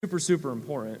super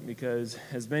important because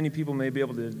as many people may be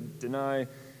able to deny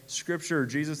Scripture or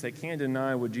Jesus, they can't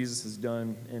deny what Jesus has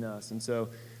done in us. And so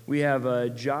we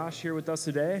have Josh here with us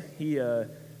today. He's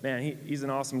an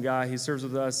awesome guy. He serves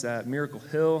with us at Miracle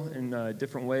Hill in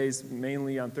different ways,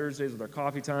 mainly on Thursdays with our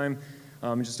coffee time.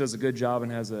 He just does a good job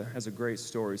and has a great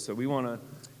story. So we want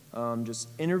to just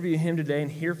interview him today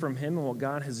and hear from him and what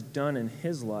God has done in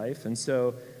his life. And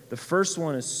so the first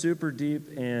one is super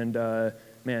deep and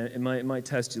it might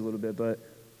test you a little bit, but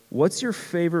what's your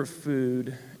favorite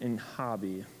food and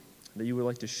hobby that you would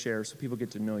like to share so people get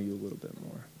to know you a little bit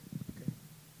more? Okay.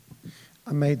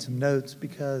 I made some notes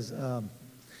because I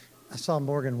saw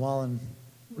Morgan Wallen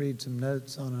read some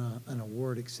notes on an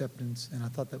award acceptance, and I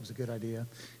thought that was a good idea.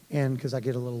 And because I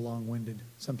get a little long-winded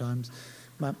sometimes.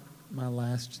 My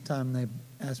last time they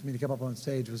asked me to come up on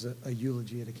stage was a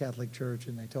eulogy at a Catholic church,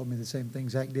 and they told me the same thing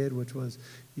Zach did, which was,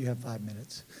 you have 5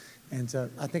 minutes. And so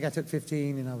I think I took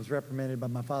 15, and I was reprimanded by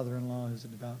my father-in-law, who's a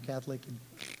devout Catholic. And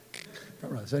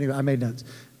so anyway, I made notes.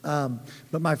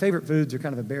 But my favorite foods are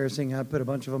kind of embarrassing. I put a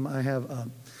bunch of them. I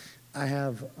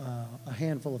have a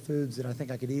handful of foods that I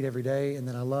think I could eat every day and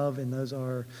that I love, and those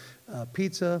are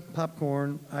pizza,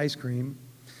 popcorn, ice cream.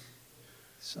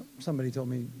 Somebody told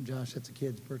me, Josh, that's a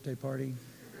kid's birthday party.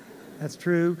 That's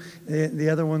true. The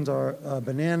other ones are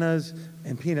bananas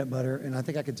and peanut butter, and I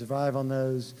think I could survive on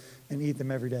those and eat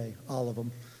them every day, all of them.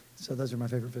 So those are my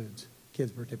favorite foods. Kid's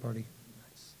birthday party.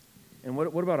 Nice. And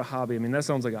what about a hobby? I mean, that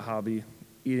sounds like a hobby,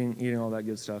 eating all that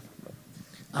good stuff.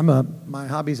 My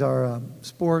hobbies are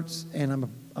sports, and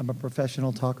I'm a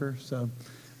professional talker, so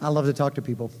I love to talk to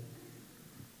people.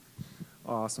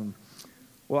 Awesome.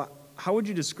 Well, how would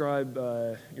you describe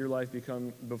your life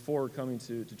before coming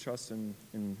to trust and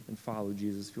follow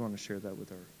Jesus, if you want to share that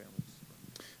with our families?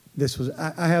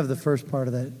 I have the first part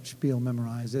of that spiel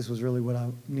memorized. This was really what I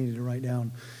needed to write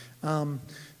down.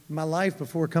 My life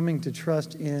before coming to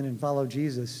trust in and follow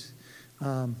Jesus,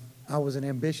 I was an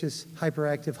ambitious,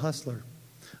 hyperactive hustler,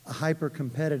 a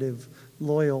hyper-competitive,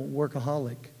 loyal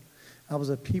workaholic. I was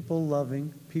a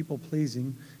people-loving,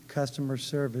 people-pleasing, customer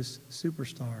service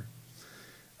superstar.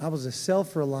 I was a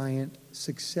self-reliant,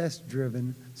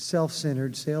 success-driven,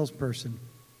 self-centered salesperson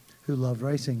who loved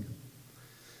racing.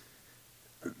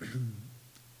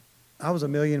 I was a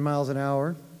million miles an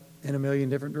hour in a million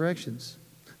different directions.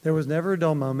 There was never a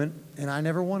dull moment, and I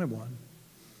never wanted one.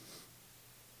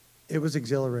 It was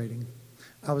exhilarating.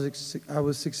 I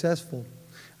was successful.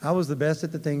 I was the best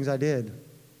at the things I did.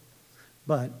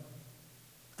 But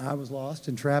I was lost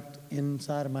and trapped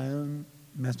inside of my own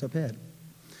messed up head.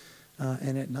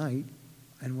 And at night,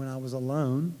 and when I was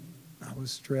alone, I was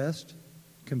stressed,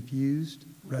 confused,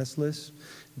 restless,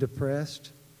 depressed,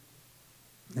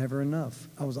 never enough.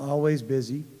 I was always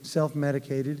busy,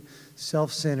 self-medicated,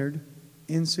 self-centered,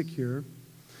 insecure.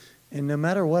 And no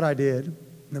matter what I did,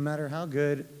 no matter how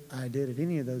good I did at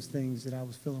any of those things that I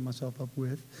was filling myself up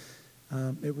with,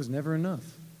 it was never enough.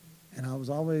 And I was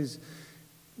always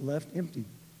left empty.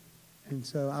 And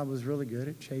so I was really good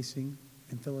at chasing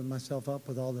and filling myself up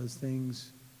with all those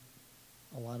things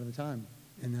a lot of the time.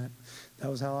 And that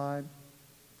was how I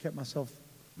kept myself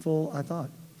full, I thought.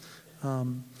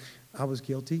 I was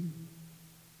guilty,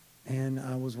 and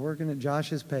I was working at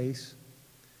Josh's pace,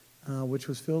 which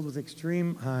was filled with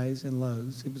extreme highs and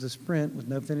lows. It was a sprint with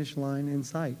no finish line in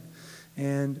sight.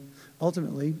 And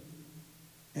ultimately,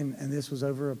 and this was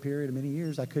over a period of many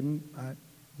years, I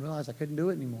realized I couldn't do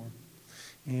it anymore.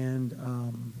 And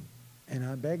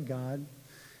I begged God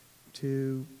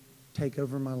to take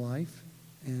over my life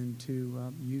and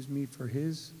to use me for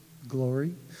His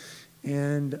glory.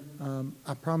 And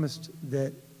I promised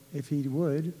that if He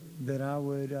would, that I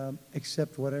would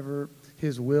accept whatever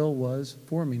His will was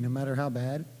for me, no matter how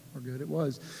bad or good it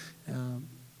was. And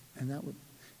then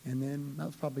that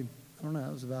was probably, I don't know,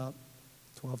 that was about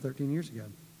 12, 13 years ago.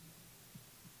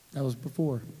 That was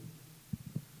before.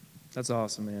 That's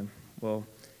awesome, man. Well,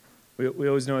 we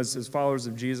always know as followers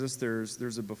of Jesus,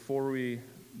 there's a before we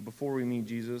meet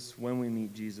Jesus, when we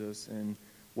meet Jesus, and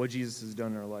what Jesus has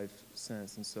done in our life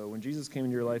since. And so when Jesus came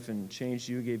into your life and changed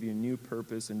you, gave you a new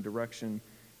purpose and direction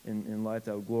in life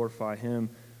that would glorify Him,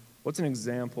 what's an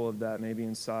example of that maybe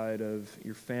inside of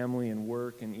your family and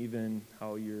work and even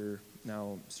how you're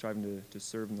now striving to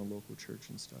serve in the local church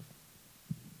and stuff?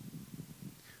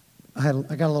 I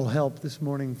got a little help this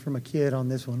morning from a kid on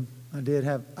this one.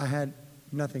 I had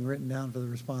nothing written down for the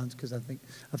response because I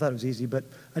thought it was easy, but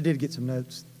I did get some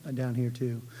notes down here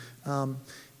too.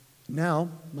 Now,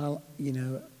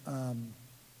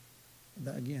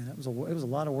 again, it was a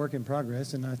lot of work in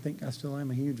progress, and I think I still am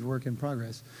a huge work in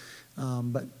progress.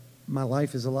 But my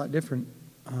life is a lot different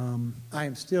I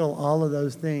am still all of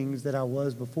those things that I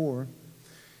was before,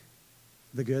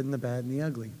 the good and the bad and the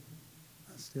ugly.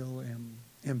 I still am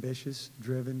ambitious,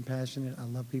 driven, passionate. I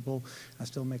love people. I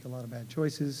still make a lot of bad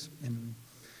choices, and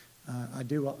I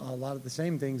do a lot of the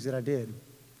same things that I did.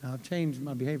 I've changed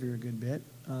my behavior a good bit.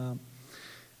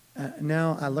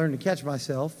 Now I learn to catch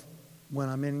myself when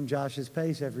I'm in Josh's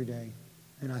pace every day.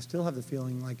 And I still have the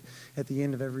feeling like at the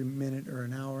end of every minute or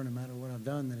an hour, no matter what I've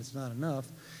done, that it's not enough.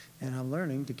 And I'm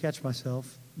learning to catch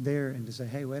myself there and to say,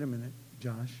 hey, wait a minute,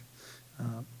 Josh.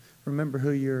 Remember who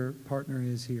your partner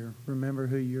is here. Remember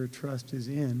who your trust is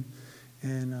in.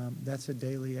 And that's a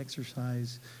daily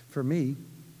exercise for me.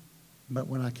 But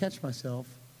when I catch myself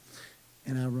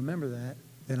and I remember that,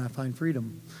 then I find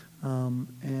freedom. I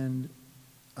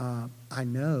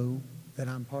know that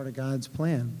I'm part of God's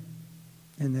plan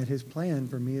and that his plan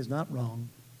for me is not wrong.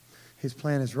 His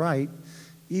plan is right,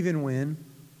 even when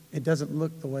it doesn't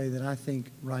look the way that I think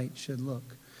right should look,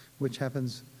 which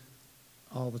happens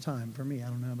all the time for me. I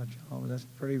don't know about y'all, but that's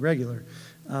pretty regular.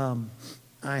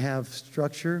 I have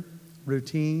structure,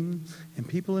 routine, and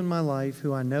people in my life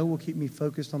who I know will keep me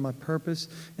focused on my purpose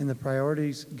and the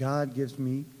priorities God gives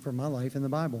me for my life in the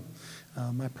Bible.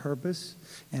 My purpose,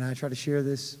 and I try to share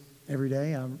this every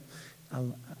day.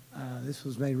 This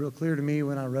was made real clear to me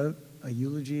when I wrote a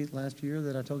eulogy last year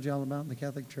that I told you all about in the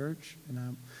Catholic Church, and I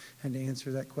had to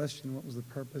answer that question: what was the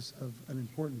purpose of an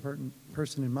important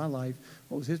person in my life?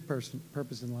 What was his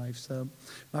purpose in life? So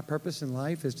my purpose in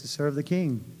life is to serve the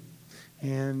King.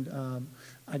 And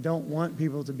I don't want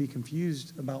people to be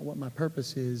confused about what my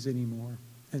purpose is anymore.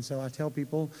 And so I tell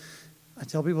people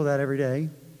that every day,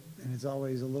 and it's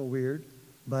always a little weird,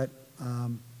 but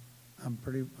I'm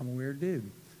a weird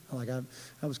dude. I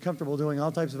was comfortable doing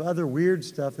all types of other weird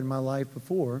stuff in my life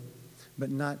before, but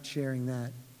not sharing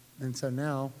that. And so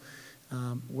now,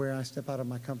 where I step out of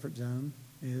my comfort zone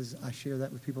is I share that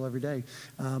with people every day.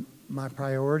 My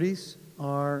priorities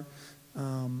are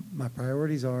my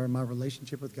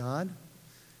relationship with God,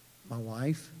 my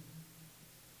wife.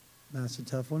 That's a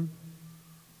tough one.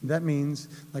 That means,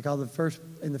 like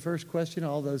in the first question,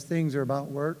 all those things are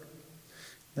about work.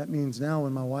 That means now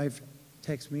when my wife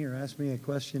texts me or asks me a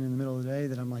question in the middle of the day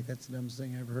that I'm like, that's the dumbest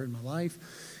thing I ever heard in my life.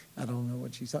 I don't know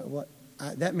what she thought.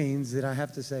 That means that I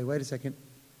have to say, wait a second,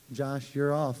 Josh,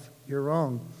 you're off. You're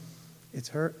wrong. It's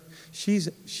her. She's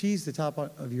the top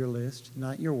of your list,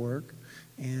 not your work.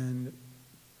 And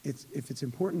if it's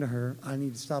important to her, I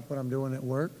need to stop what I'm doing at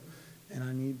work, and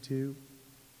I need to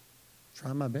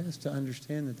try my best to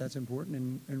understand that that's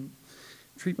important and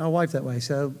treat my wife that way.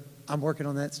 So I'm working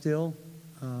on that still.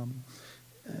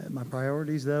 My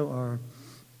priorities, though, are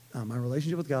my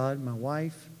relationship with God, my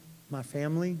wife, my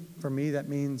family. For me, that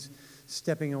means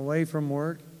stepping away from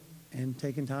work and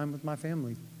taking time with my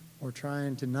family, or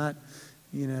trying to not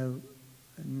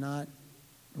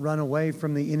run away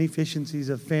from the inefficiencies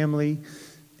of family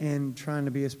and trying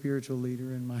to be a spiritual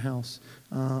leader in my house.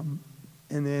 And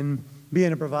then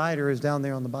being a provider is down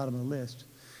there on the bottom of the list.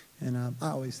 And I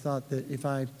always thought that if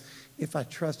I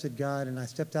trusted God and I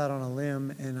stepped out on a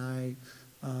limb and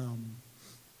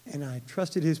I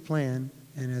trusted his plan,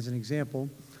 and as an example,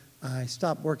 I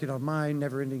stopped working on my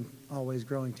never-ending, always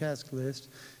growing task list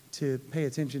to pay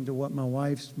attention to what my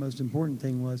wife's most important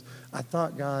thing was. I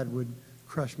thought God would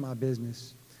crush my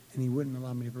business and he wouldn't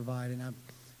allow me to provide, and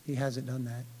he hasn't done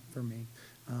that for me.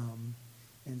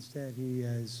 Instead, he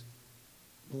has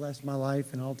blessed my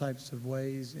life in all types of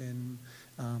ways, and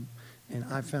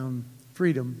I found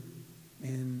freedom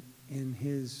in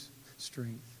his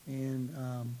strength. And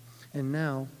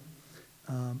now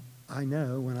I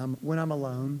know when I'm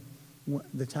alone,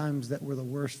 the times that were the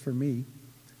worst for me,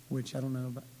 which I don't know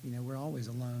about, we're always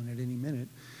alone at any minute.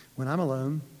 When I'm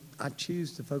alone, I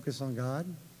choose to focus on God,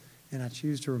 and I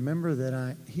choose to remember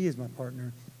that he is my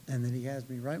partner and that he has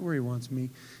me right where he wants me,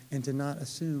 and to not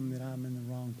assume that I'm in the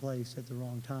wrong place at the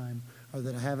wrong time, or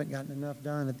that I haven't gotten enough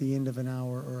done at the end of an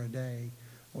hour or a day,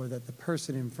 or that the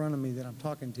person in front of me that I'm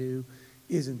talking to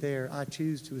isn't there. I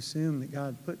choose to assume that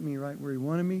God put me right where he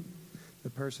wanted me. The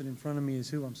person in front of me is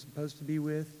who I'm supposed to be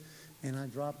with, and I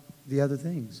drop the other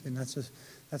things. And that's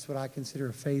what I consider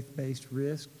a faith-based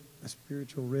risk, a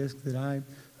spiritual risk that I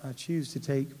choose to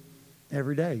take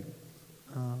every day.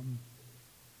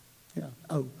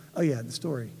 The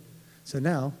story. So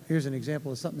now, here's an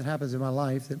example of something that happens in my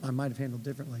life that I might have handled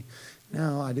differently.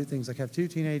 Now I do things like have 2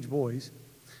 teenage boys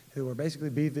who are basically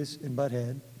Beavis and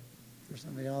Butthead. For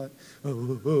some of y'all,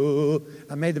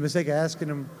 I made the mistake of asking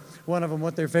them, one of them,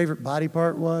 what their favorite body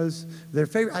part was.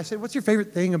 I said, what's your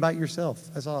favorite thing about yourself?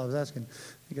 That's all I was asking.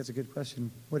 I think that's a good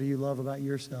question. What do you love about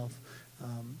yourself?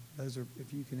 Those are,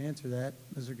 if you can answer that,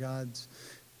 those are God's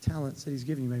talents that he's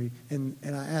given you maybe? And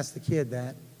I asked the kid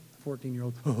that,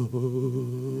 14-year-old,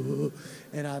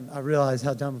 and I realized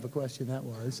how dumb of a question that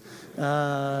was.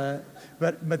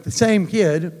 But the same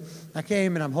kid, I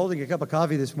came and I'm holding a cup of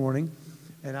coffee this morning,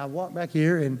 and I walk back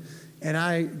here and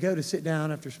I go to sit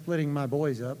down after splitting my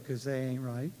boys up because they ain't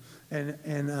right.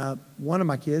 And one of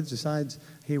my kids decides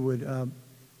it would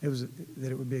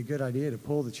be a good idea to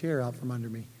pull the chair out from under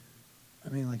me. I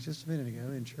mean, like just a minute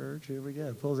ago in church, here we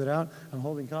go. Pulls it out. I'm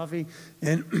holding coffee.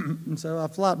 And so I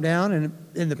flop down. And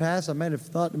in the past, I might have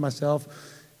thought to myself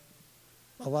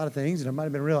a lot of things, and I might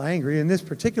have been real angry. In this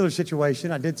particular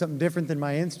situation, I did something different than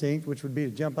my instinct, which would be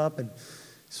to jump up and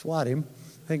swat him.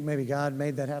 I think maybe God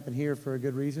made that happen here for a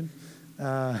good reason.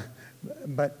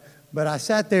 But I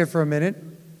sat there for a minute,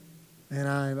 and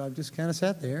I just kind of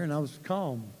sat there, and I was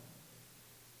calm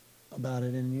about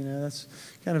it. And, that's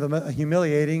kind of a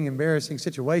humiliating, embarrassing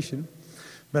situation.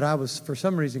 But I was, for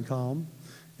some reason, calm.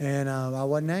 And I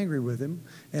wasn't angry with him.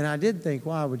 And I did think,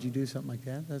 why would you do something like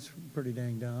that? That's pretty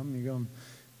dang dumb. You're going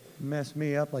to mess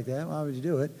me up like that. Why would you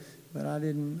do it? But I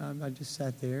didn't. I just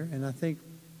sat there. And I think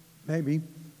maybe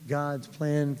God's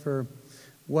plan for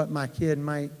what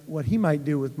he might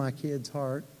do with my kid's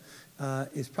heart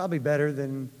is probably better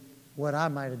than what I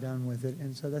might have done with it.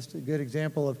 And so that's a good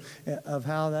example of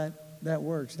how that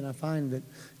works. And I find that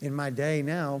in my day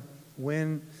now,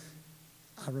 when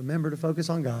I remember to focus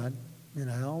on God, and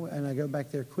I go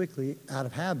back there quickly out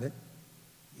of habit,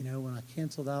 when I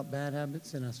canceled out bad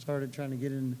habits and I started trying to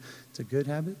get into good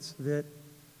habits, that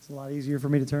it's a lot easier for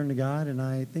me to turn to God. And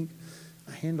I think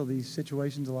I handle these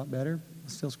situations a lot better. I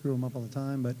still screw them up all the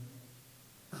time, but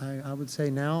I would say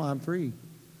now I'm free.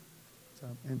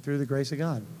 And through the grace of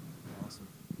God. Awesome.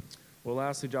 Well,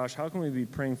 lastly, Josh, how can we be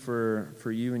praying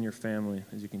for you and your family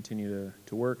as you continue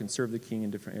to work and serve the King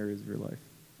in different areas of your life?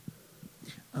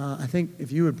 I think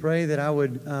if you would pray that I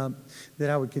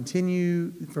would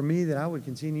continue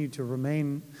to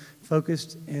remain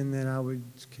focused, and that I would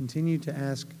continue to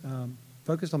ask,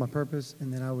 focused on my purpose,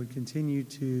 and that I would continue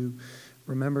to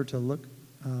remember to look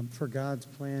for God's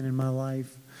plan in my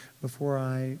life before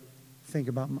I think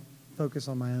about focus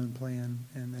on my own plan,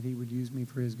 and that He would use me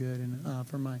for His good, and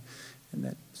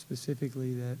that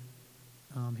specifically that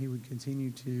He would continue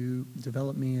to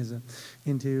develop me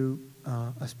into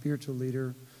a spiritual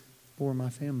leader for my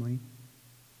family,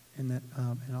 and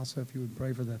also if you would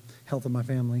pray for the health of my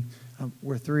family.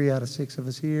 We're 3 out of 6 of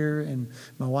us here, and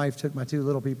my wife took my 2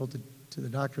 little people to the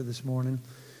doctor this morning.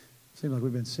 Seems like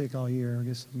we've been sick all year. I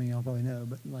guess y'all probably know,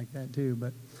 but like that too.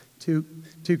 But two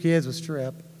kids with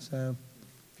strep, so.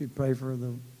 You'd pray for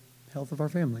the health of our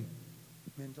family,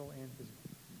 mental and physical.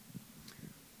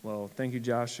 Well, thank you,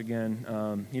 Josh,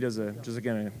 again. He does a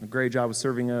great job of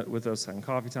serving with us on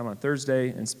Coffee Time on Thursday.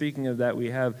 And speaking of that, we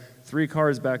have 3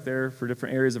 cards back there for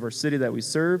different areas of our city that we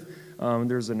serve.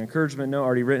 There's an encouragement note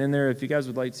already written in there. If you guys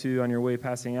would like to, on your way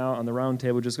passing out on the round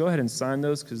table, just go ahead and sign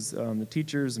those, because the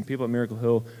teachers and people at Miracle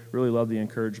Hill really love the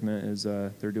encouragement, as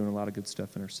they're doing a lot of good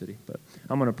stuff in our city. But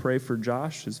I'm going to pray for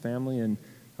Josh, his family, and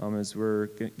as we're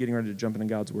getting ready to jump into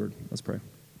God's Word. Let's pray.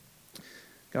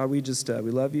 God, we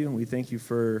love you, and we thank you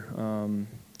for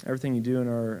everything you do in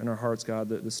our hearts, God,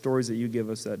 the stories that you give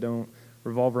us that don't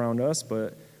revolve around us,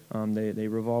 but they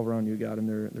revolve around you, God, and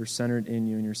they're centered in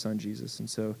you and your Son, Jesus. And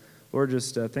so, Lord,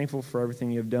 just thankful for everything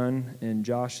you have done in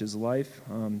Josh's life,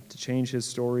 to change his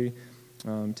story,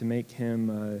 to make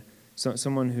him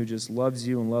someone who just loves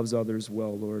you and loves others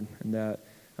well, Lord, and that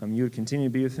you would continue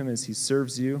to be with him as he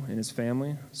serves you and his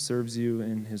family, serves you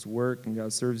in his work, and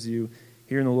God serves you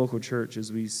here in the local church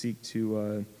as we seek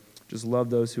to just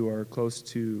love those who are close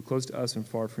to us and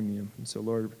far from you. And so,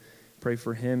 Lord, pray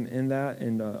for him in that,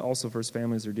 and also for his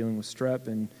families that are dealing with strep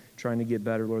and trying to get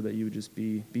better, Lord, that you would just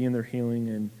be in their healing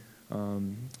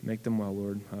and make them well,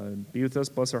 Lord. Be with us,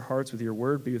 bless our hearts with your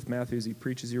word. Be with Matthew as he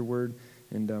preaches your word.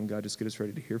 And God, just get us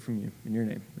ready to hear from you. In your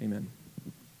name, amen.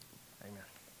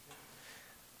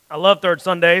 I love Third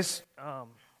Sundays.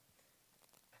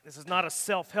 This is not a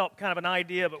self-help kind of an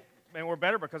idea, but man, we're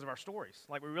better because of our stories.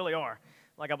 Like, we really are.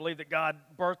 Like, I believe that God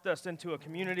birthed us into a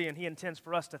community, and He intends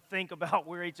for us to think about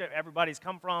where everybody's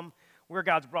come from, where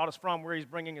God's brought us from, where He's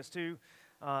bringing us to.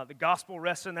 The gospel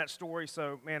rests in that story,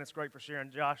 so, man, it's great for sharing.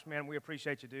 Josh, man, we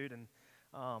appreciate you, dude, and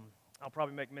I'll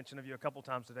probably make mention of you a couple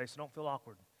times today, so don't feel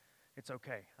awkward. It's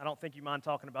okay. I don't think you mind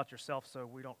talking about yourself, so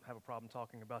we don't have a problem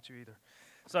talking about you either.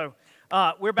 So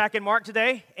we're back in Mark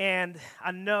today, and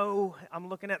I know I'm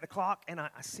looking at the clock, and I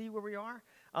see where we are,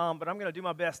 but I'm going to do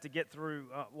my best to get through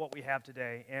what we have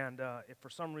today. And if for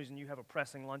some reason you have a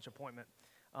pressing lunch appointment,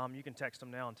 you can text them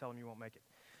now and tell them you won't make it.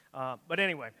 But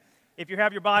anyway, if you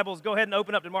have your Bibles, go ahead and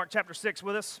open up to Mark chapter 6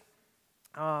 with us.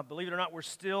 Believe it or not, we're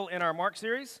still in our Mark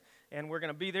series, and we're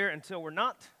going to be there until we're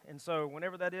not. And so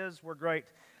whenever that is, we're great.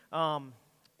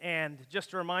 And just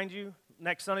to remind you,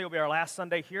 next Sunday will be our last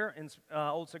Sunday here in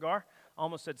Old Cigar.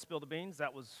 Almost said spill the beans.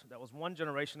 That was one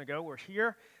generation ago. We're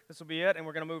here. This will be it, and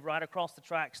we're going to move right across the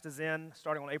tracks to Zen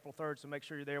starting on April 3rd. So make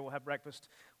sure you're there. We'll have breakfast.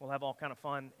 We'll have all kind of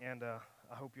fun, and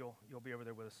I hope you'll be over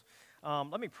there with us.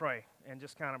 Let me pray and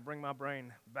just kind of bring my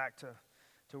brain back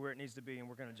to where it needs to be, and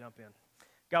we're going to jump in.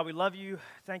 God, we love you.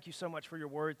 Thank you so much for your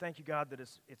word. Thank you, God, that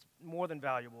it's more than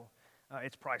valuable.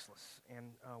 It's priceless,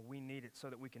 and we need it so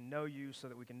that we can know you, so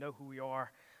that we can know who we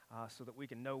are, so that we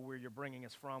can know where you're bringing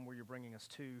us from, where you're bringing us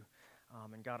to,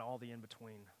 and God, all the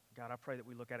in-between. God, I pray that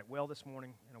we look at it well this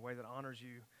morning in a way that honors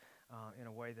you, in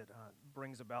a way that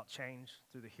brings about change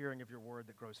through the hearing of your word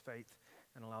that grows faith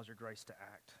and allows your grace to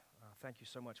act. Thank you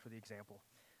so much for the example.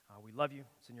 We love you.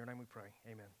 It's in your name we pray.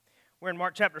 Amen. We're in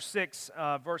Mark chapter 6,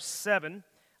 verse 7.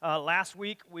 Last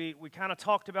week, we kind of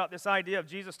talked about this idea of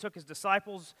Jesus took his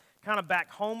disciples kind of back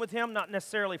home with him, not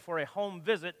necessarily for a home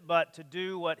visit, but to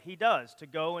do what he does, to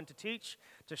go and to teach,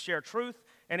 to share truth,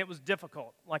 and it was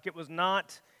difficult. Like, it was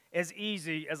not as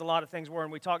easy as a lot of things were,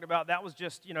 and we talked about that was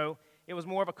just, it was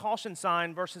more of a caution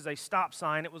sign versus a stop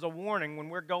sign. It was a warning when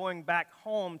we're going back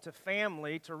home to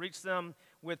family to reach them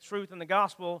with truth and the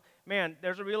gospel. Man,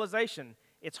 there's a realization.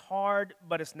 It's hard,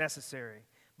 but it's necessary.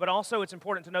 But also it's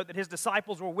important to note that his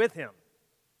disciples were with him.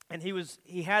 And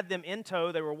he had them in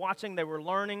tow. They were watching, they were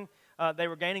learning, they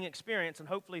were gaining experience, and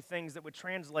hopefully things that would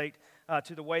translate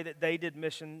to the way that they did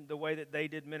mission, the way that they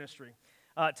did ministry.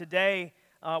 Today,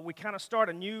 we kind of start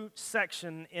a new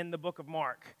section in the book of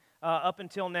Mark. Up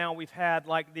until now, we've had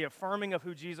like the affirming of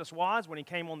who Jesus was when he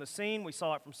came on the scene. We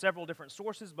saw it from several different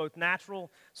sources, both natural,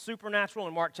 supernatural.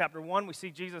 In Mark chapter 1, we see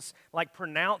Jesus like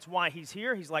pronounce why he's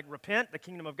here. He's like, repent, the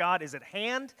kingdom of God is at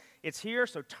hand. It's here,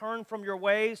 so turn from your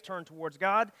ways, turn towards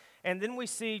God. And then we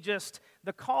see just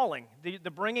the calling,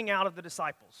 the bringing out of the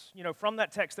disciples. From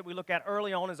that text that we look at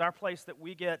early on is our place that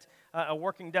we get a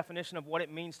working definition of what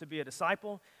it means to be a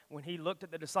disciple. When he looked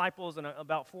at the disciples and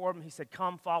about 4 of them, he said,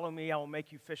 come, follow me, I will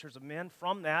make you fishers of men.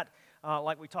 From that,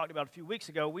 like we talked about a few weeks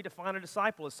ago, we define a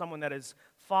disciple as someone that is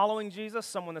following Jesus,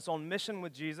 someone that's on mission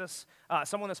with Jesus,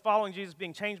 someone that's following Jesus,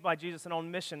 being changed by Jesus, and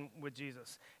on mission with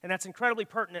Jesus. And that's incredibly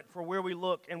pertinent for where we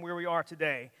look and where we are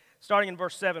today. Starting in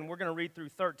verse 7, we're going to read through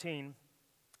 13,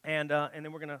 and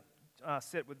then we're going to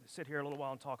sit here a little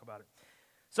while and talk about it.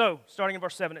 So, starting in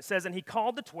verse 7, it says, and he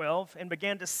called the 12 and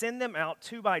began to send them out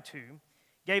 2 by 2,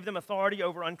 gave them authority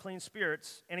over unclean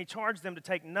spirits, and he charged them to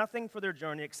take nothing for their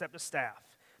journey except a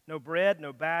staff, no bread,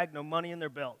 no bag, no money in their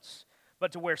belts,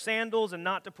 but to wear sandals and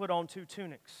not to put on 2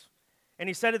 tunics. And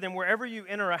he said to them, wherever you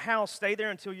enter a house, stay there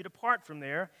until you depart from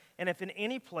there, and if in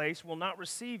any place will not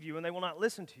receive you and they will not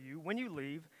listen to you, when you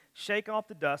leave, shake off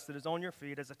the dust that is on your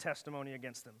feet as a testimony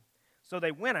against them. So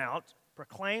they went out,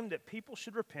 proclaimed that people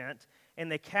should repent,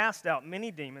 and they cast out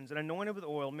many demons and anointed with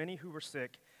oil many who were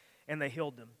sick, and they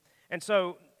healed them. And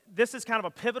so this is kind of a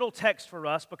pivotal text for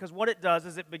us because what it does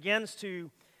is it begins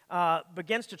to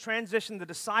transition the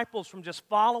disciples from just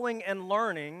following and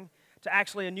learning to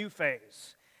actually a new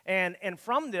phase. And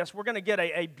from this, we're going to get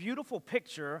a beautiful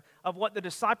picture of what the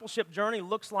discipleship journey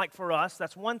looks like for us.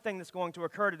 That's one thing that's going to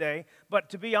occur today. But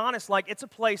to be honest, it's a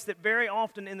place that very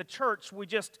often in the church we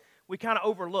kind of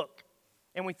overlook.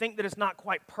 And we think that it's not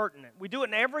quite pertinent. We do it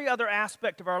in every other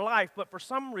aspect of our life, but for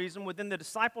some reason within the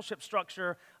discipleship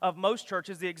structure of most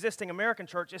churches, the existing American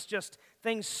church, it's just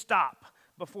things stop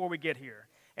before we get here.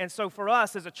 And so for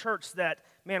us as a church that,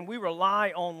 we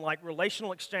rely on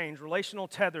relational exchange, relational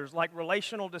tethers,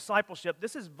 relational discipleship.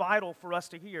 This is vital for us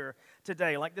to hear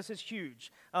today. This is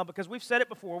huge because we've said it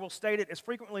before. We'll state it as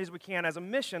frequently as we can as a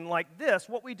mission like this.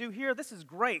 What we do here, this is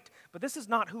great, but this is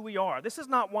not who we are. This is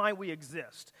not why we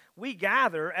exist. We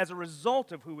gather as a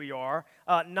result of who we are,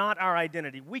 not our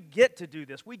identity. We get to do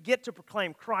this. We get to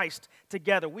proclaim Christ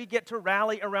together. We get to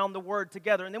rally around the word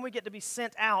together, and then we get to be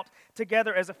sent out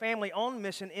together as a family on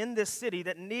mission in this city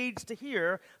that needs to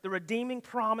hear the redeeming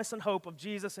promise and hope of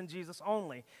Jesus and Jesus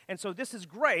only. And so this is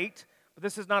great, but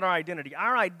this is not our identity.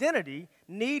 Our identity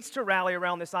needs to rally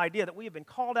around this idea that we have been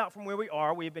called out from where we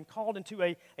are. We have been called into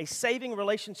a saving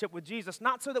relationship with Jesus,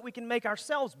 not so that we can make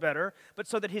ourselves better, but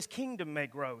so that his kingdom may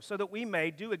grow, so that we may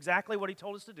do exactly what he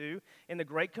told us to do in the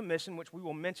Great Commission, which we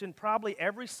will mention probably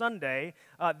every Sunday.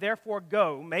 Therefore,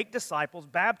 go, make disciples,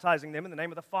 baptizing them in the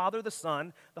name of the Father, the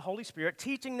Son, the Holy Spirit,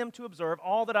 teaching them to observe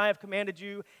all that I have commanded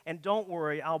you, and don't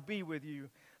worry, I'll be with you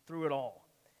through it all.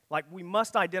 We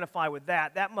must identify with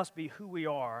that. That must be who we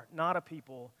are, not a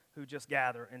people who just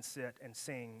gather and sit and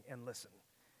sing and listen.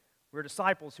 We're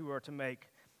disciples who are to make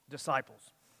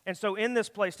disciples. And so in this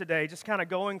place today, just kind of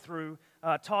going through,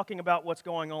 talking about what's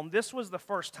going on, this was the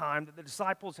first time that the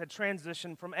disciples had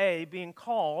transitioned from being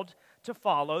called to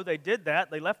follow. They did that.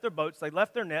 They left their boats, they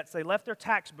left their nets, they left their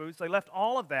tax booths, they left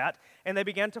all of that, and they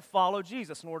began to follow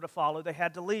Jesus. In order to follow, they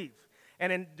had to leave.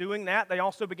 And in doing that, they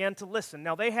also began to listen.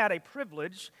 Now, they had a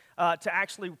privilege to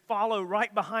actually follow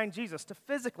right behind Jesus, to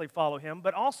physically follow him,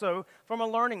 but also from a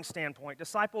learning standpoint.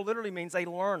 Disciple literally means a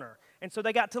learner. And so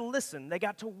they got to listen, they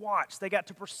got to watch, they got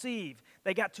to perceive,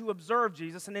 they got to observe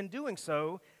Jesus, and in doing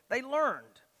so, they learned.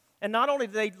 And not only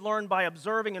did they learn by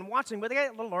observing and watching, but they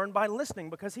got to learn by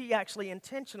listening, because he actually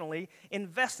intentionally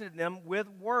invested in them with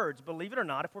words. Believe it or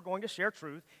not, if we're going to share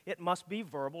truth, it must be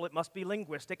verbal, it must be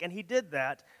linguistic, and he did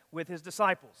that with his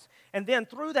disciples. And then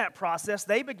through that process,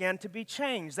 they began to be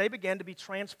changed. They began to be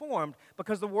transformed,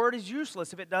 because the word is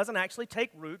useless if it doesn't actually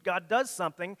take root. God does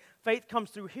something. Faith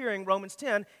comes through hearing, Romans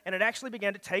 10, and it actually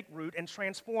began to take root and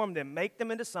transform them, make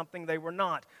them into something they were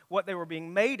not. What they were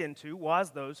being made into was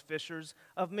those fishers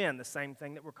of men, the same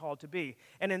thing that we're called to be.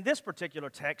 And in this particular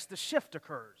text, the shift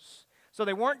occurs. So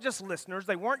they weren't just listeners,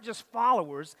 they weren't just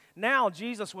followers. Now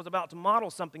Jesus was about to model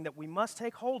something that we must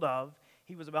take hold of.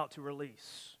 He was about to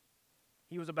release.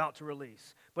 He was about to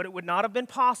release. But it would not have been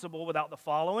possible without the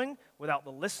following, without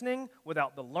the listening,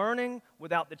 without the learning,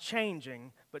 without the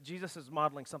changing. But Jesus is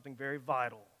modeling something very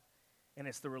vital, and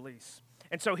it's the release.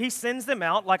 And so he sends them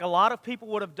out like a lot of people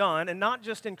would have done, and not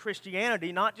just in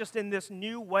Christianity, not just in this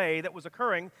new way that was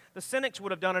occurring. The cynics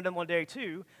would have done it in one day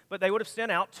too, but they would have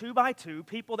sent out 2 by 2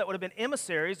 people that would have been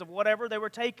emissaries of whatever they were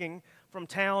taking from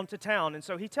town to town. And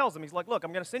so he tells them, he's like, look,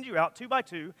 I'm going to send you out 2 by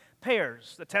 2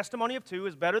 pairs. The testimony of 2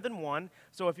 is better than 1.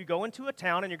 So if you go into a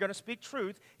town and you're going to speak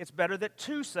truth, it's better that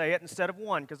 2 say it instead of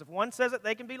 1. Because if 1 says it,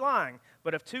 they can be lying.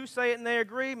 But if 2 say it and they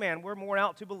agree, man, we're more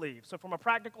out to believe. So from a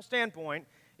practical standpoint,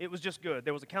 it was just good.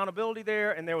 There was accountability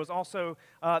there, and there was also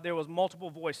multiple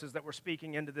voices that were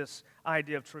speaking into this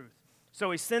idea of truth.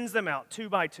 So he sends them out 2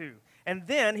 by 2. And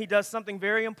then he does something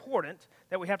very important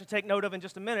that we have to take note of in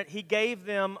just a minute. He gave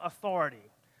them authority.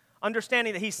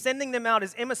 Understanding that he's sending them out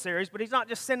as emissaries, but he's not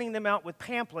just sending them out with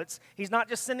pamphlets. He's not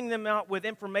just sending them out with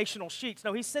informational sheets.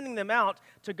 No, he's sending them out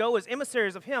to go as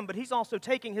emissaries of him, but he's also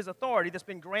taking his authority that's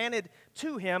been granted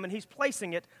to him, and he's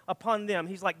placing it upon them.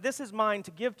 He's like, this is mine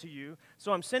to give to you,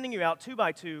 so I'm sending you out 2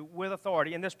 by 2 with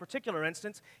authority. In this particular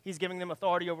instance, he's giving them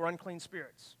authority over unclean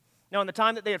spirits. Now, in the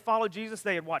time that they had followed Jesus,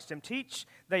 they had watched him teach,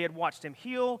 they had watched him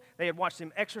heal, they had watched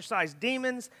him exorcise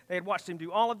demons, they had watched him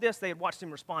do all of this, they had watched him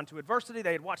respond to adversity,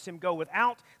 they had watched him go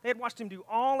without, they had watched him do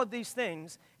all of these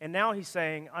things, and now he's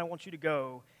saying, I want you to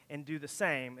go and do the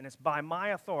same, and it's by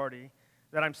my authority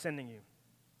that I'm sending you.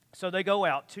 So they go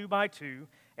out 2 by 2,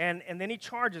 and then he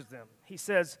charges them. He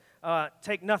says,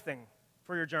 take nothing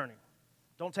for your journey.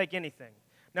 Don't take anything.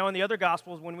 Now, in the other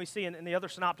Gospels, when we see in the other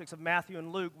synoptics of Matthew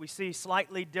and Luke, we see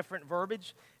slightly different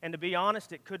verbiage. And to be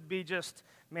honest, it could be just,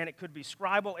 it could be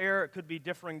scribal error, it could be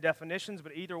differing definitions,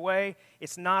 but either way,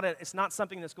 it's not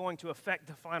something that's going to affect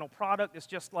the final product. It's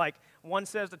just like one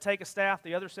says to take a staff,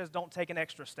 the other says don't take an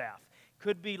extra staff.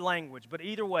 Could be language, but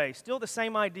either way, still the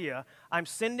same idea. I'm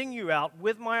sending you out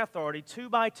with my authority 2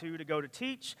 by 2 to go to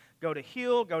teach, go to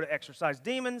heal, go to exorcise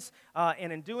demons,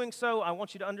 and in doing so, I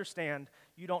want you to understand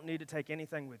you don't need to take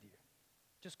anything with you.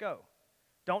 Just go.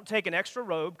 Don't take an extra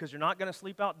robe because you're not going to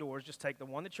sleep outdoors. Just take the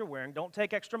one that you're wearing. Don't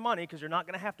take extra money because you're not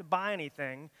going to have to buy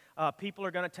anything. People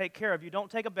are going to take care of you. Don't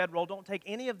take a bedroll. Don't take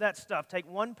any of that stuff. Take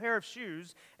 1 pair of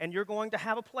shoes, and you're going to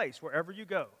have a place wherever you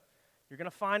go. You're going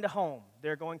to find a home.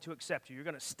 They're going to accept you. You're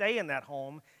going to stay in that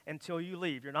home until you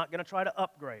leave. You're not going to try to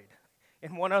upgrade.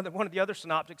 In one of the other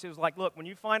synoptics, it was like, look, when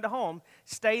you find a home,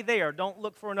 stay there. Don't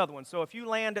look for another one. So if you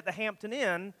land at the Hampton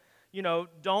Inn,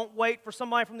 don't wait for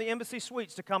somebody from the Embassy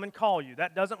Suites to come and call you.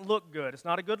 That doesn't look good. It's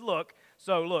not a good look.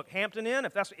 So look, Hampton Inn,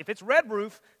 if it's Red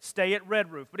Roof, stay at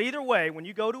Red Roof. But either way, when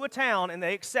you go to a town and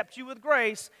they accept you with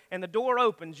grace and the door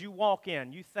opens, you walk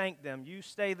in, you thank them, you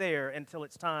stay there until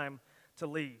it's time to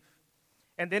leave.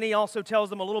 And then he also tells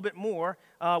them a little bit more,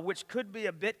 which could be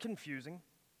a bit confusing.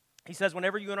 He says,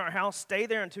 whenever you enter our house, stay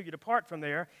there until you depart from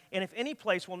there. And if any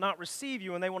place will not receive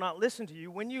you and they will not listen to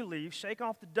you, when you leave, shake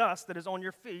off the dust that is on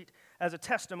your feet as a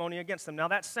testimony against them. Now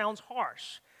that sounds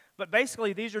harsh. But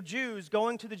basically, these are Jews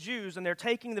going to the Jews, and they're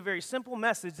taking the very simple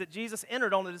message that Jesus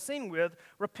entered onto the scene with,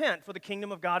 repent, for the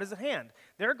kingdom of God is at hand.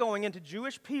 They're going into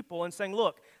Jewish people and saying,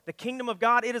 look, the kingdom of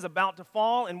God, it is about to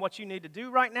fall, and what you need to do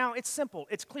right now, it's simple,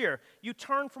 it's clear. You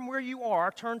turn from where you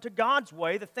are, turn to God's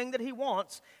way, the thing that he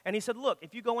wants, and he said, look,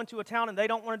 if you go into a town and they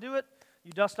don't want to do it,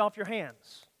 you dust off your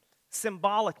hands.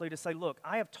 Symbolically to say, look,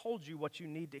 I have told you what you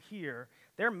need to hear.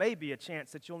 There may be a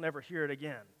chance that you'll never hear it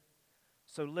again.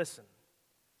 So listen.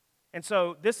 And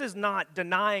so this is not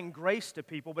denying grace to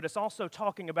people, but it's also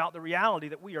talking about the reality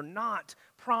that we are not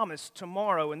promised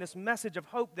tomorrow. And this message of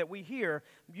hope that we hear,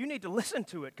 you need to listen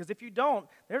to it, because if you don't,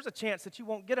 there's a chance that you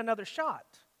won't get another shot.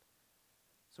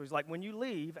 So he's like, when you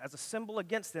leave, as a symbol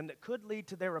against them that could lead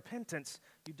to their repentance,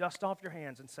 you dust off your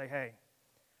hands and say, hey,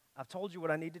 I've told you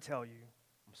what I need to tell you.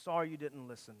 I'm sorry you didn't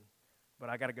listen, but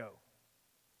I got to go.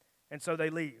 And so they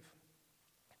leave.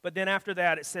 But then after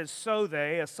that, it says, so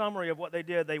they, a summary of what they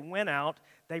did, they went out,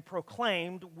 they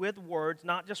proclaimed with words,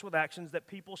 not just with actions, that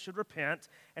people should repent,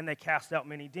 and they cast out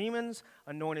many demons,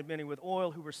 anointed many with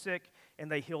oil who were sick,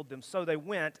 and they healed them. So they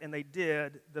went and they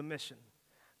did the mission.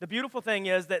 The beautiful thing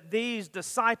is that these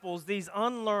disciples, these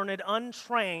unlearned,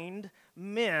 untrained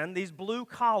men, these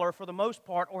blue-collar, for the most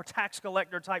part, or tax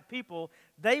collector type people,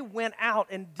 they went out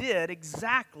and did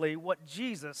exactly what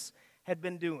Jesus had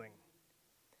been doing.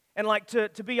 And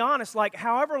to be honest,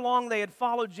 however long they had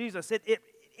followed Jesus,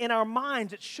 in our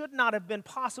minds, it should not have been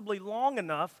possibly long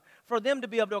enough for them to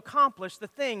be able to accomplish the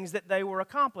things that they were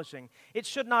accomplishing. It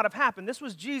should not have happened. This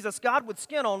was Jesus, God with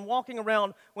skin on, walking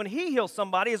around when he heals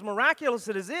somebody, as miraculous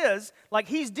as it is, like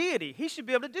he's deity. He should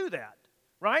be able to do that,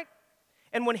 right?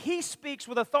 And when he speaks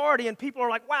with authority and people are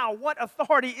like, wow, what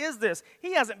authority is this?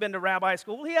 He hasn't been to rabbi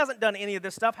school. He hasn't done any of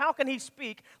this stuff. How can he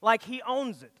speak like he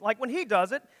owns it? Like when he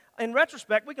does it, in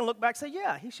retrospect, we can look back and say,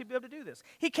 yeah, he should be able to do this.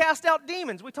 He cast out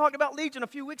demons. We talked about legion a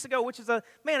few weeks ago, which is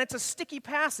it's a sticky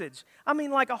passage. I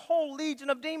mean, like a whole legion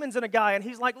of demons in a guy. And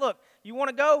he's like, look, you want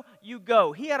to go? You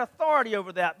go. He had authority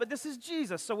over that. But this is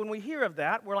Jesus. So when we hear of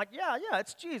that, we're like, yeah,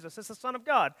 it's Jesus. It's the Son of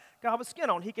God. God with skin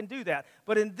on. He can do that.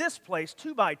 But in this place,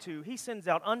 2 by 2, he sends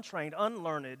out untrained,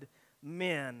 unlearned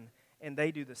men, and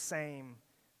they do the same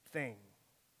thing.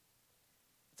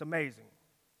 It's amazing.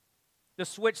 The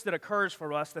switch that occurs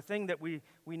for us, the thing that we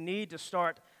need to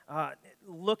start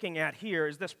looking at here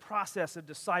is this process of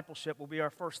discipleship will be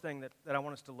our first thing that I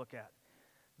want us to look at.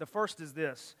 The first is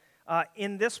this.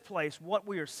 In this place, what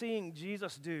we are seeing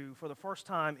Jesus do for the first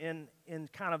time in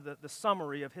kind of the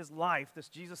summary of his life, this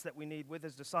Jesus that we need with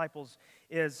his disciples,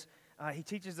 is he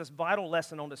teaches this vital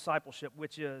lesson on discipleship,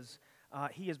 which is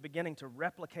he is beginning to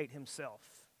replicate himself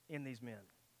in these men.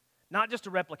 Not just to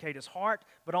replicate his heart,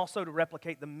 but also to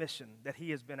replicate the mission that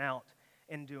he has been out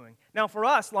and doing. Now for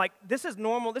us, this is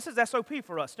normal, this is SOP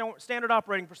for us, standard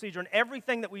operating procedure in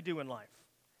everything that we do in life.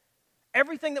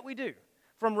 Everything that we do.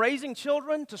 From raising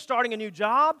children to starting a new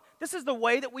job, this is the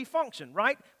way that we function,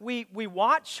 right? We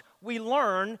watch, we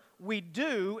learn, we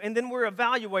do, and then we're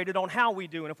evaluated on how we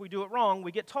do. And if we do it wrong,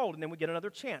 we get told, and then we get another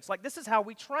chance. This is how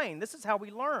we train. This is how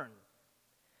we learn.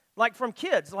 From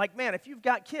kids, man, if you've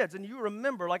got kids and you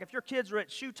remember, if your kids are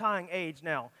at shoe tying age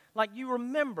now, you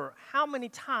remember how many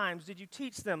times did you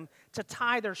teach them to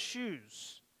tie their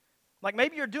shoes?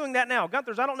 Maybe you're doing that now.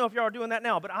 Gunthers, I don't know if you are doing that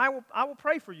now, but I will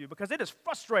pray for you because it is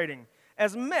frustrating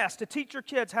as mess to teach your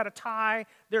kids how to tie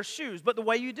their shoes. But the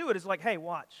way you do it is hey,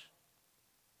 watch.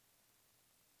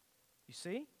 You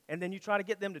see? And then you try to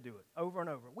get them to do it over and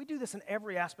over. We do this in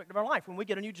every aspect of our life. When we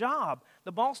get a new job,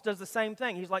 the boss does the same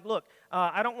thing. He's like, look,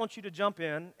 I don't want you to jump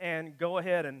in and go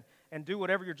ahead and do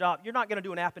whatever your job. You're not going to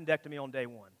do an appendectomy on day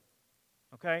one,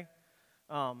 okay?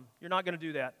 You're not going to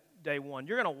do that day one.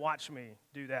 You're going to watch me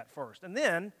do that first. And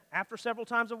then, after several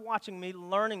times of watching me,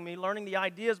 learning the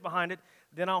ideas behind it,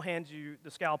 then I'll hand you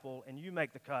the scalpel and you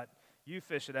make the cut. You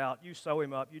fish it out, you sew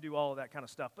him up, you do all of that kind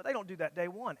of stuff. But they don't do that day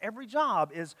one. Every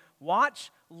job is watch,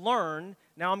 learn,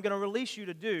 now I'm going to release you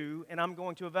to do, and I'm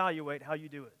going to evaluate how you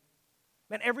do it.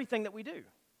 Man, everything that we do.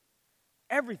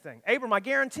 Everything. Abram, I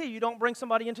guarantee you don't bring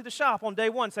somebody into the shop on day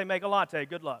one and say, make a latte,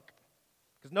 good luck.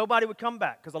 Because nobody would come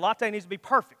back, because the latte needs to be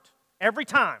perfect. Every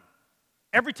time.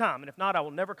 Every time. And if not, I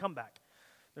will never come back.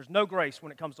 There's no grace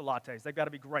when it comes to lattes. They've got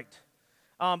to be great.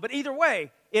 But either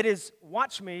way, it is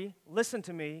watch me, listen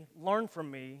to me, learn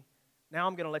from me. Now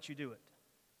I'm going to let you do it.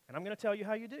 And I'm going to tell you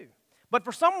how you do. But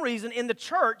for some reason in the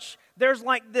church, there's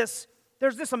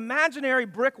this imaginary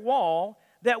brick wall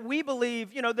that we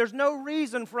believe, there's no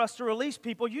reason for us to release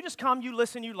people. You just come, you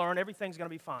listen, you learn, everything's going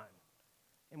to be fine.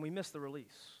 And we miss the release.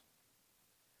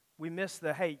 We miss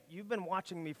hey, you've been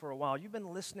watching me for a while. You've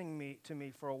been listening to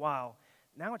me for a while.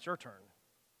 Now it's your turn.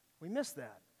 We miss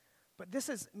that. But this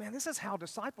is how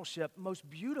discipleship most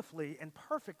beautifully and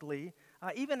perfectly,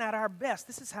 even at our best,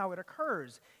 this is how it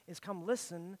occurs, is come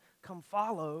listen, come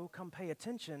follow, come pay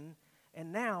attention,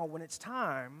 and now when it's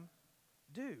time,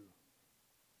 do.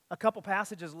 a couple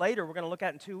passages later we're going to look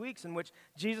at in 2 weeks in which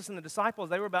Jesus and the disciples,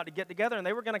 they were about to get together and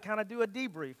they were going to kind of do a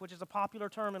debrief, which is a popular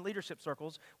term in leadership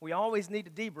circles. We always need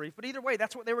to debrief, but either way,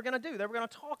 that's what they were going to do. They were going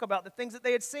to talk about the things that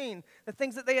they had seen, the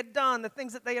things that they had done, the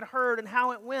things that they had heard, and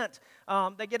how it went.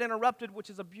 They get interrupted, which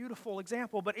is a beautiful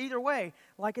example, but either way,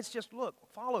 like it's just, look,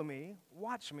 follow me,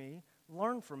 watch me,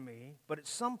 learn from me, but at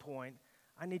some point,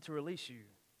 I need to release you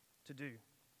to do.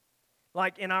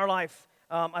 Like in our life,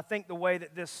 I think the way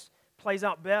that this plays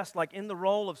out best, like in the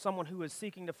role of someone who is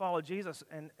seeking to follow Jesus,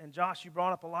 and Josh, you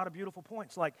brought up a lot of beautiful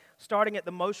points, like starting at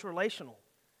the most relational.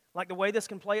 Like the way this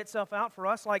can play itself out for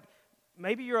us, like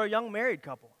maybe you're a young married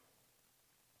couple.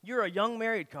 You're a young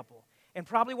married couple. And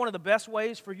probably one of the best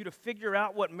ways for you to figure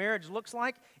out what marriage looks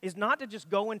like is not to just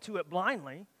go into it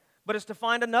blindly, but it's to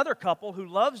find another couple who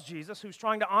loves Jesus, who's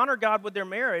trying to honor God with their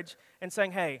marriage and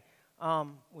saying, hey,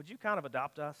 would you kind of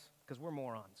adopt us? Because we're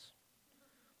morons.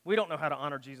 We don't know how to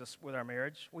honor Jesus with our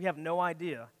marriage. We have no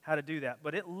idea how to do that.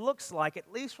 But it looks like,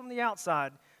 at least from the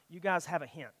outside, you guys have a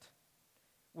hint.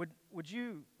 Would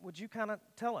you kind of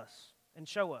tell us and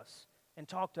show us and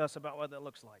talk to us about what that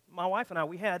looks like? My wife and I,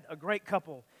 we had a great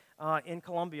couple in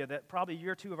Colombia that probably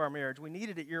year 2 of our marriage. We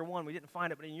needed it year 1. We didn't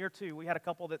find it, but in year 2, we had a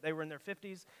couple that they were in their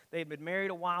 50s. They had been married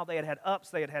a while. They had had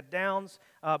ups. They had had downs,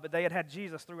 but they had had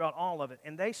Jesus throughout all of it.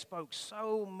 And they spoke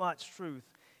so much truth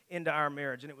into our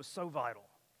marriage, and it was so vital.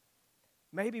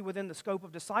 Maybe within the scope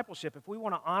of discipleship, if we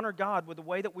want to honor God with the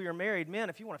way that we are married, men,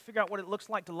 if you want to figure out what it looks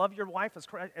like to love your wife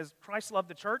as Christ loved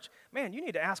the church, man, you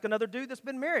need to ask another dude that's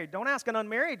been married. Don't ask an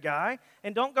unmarried guy,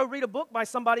 and don't go read a book by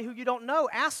somebody who you don't know.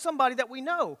 Ask somebody that we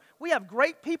know. We have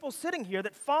great people sitting here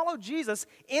that follow Jesus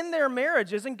in their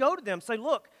marriages, and go to them. Say,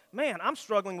 look, man, I'm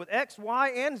struggling with X, Y,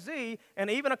 and Z, and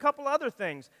even a couple other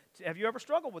things. Have you ever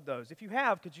struggled with those? If you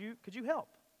have, could you help?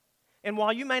 And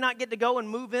while you may not get to go and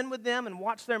move in with them and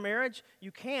watch their marriage,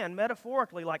 you can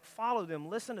metaphorically like follow them,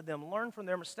 listen to them, learn from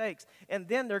their mistakes. And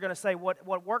then they're going to say, what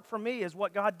worked for me is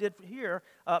what God did here.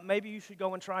 Maybe you should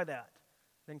go and try that.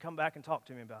 Then come back and talk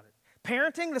to me about it.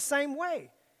 Parenting the same way.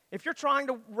 If you're trying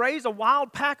to raise a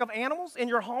wild pack of animals in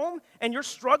your home and you're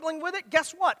struggling with it,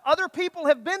 guess what? Other people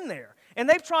have been there. And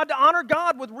they've tried to honor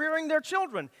God with rearing their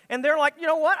children. And they're like, you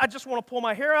know what? I just want to pull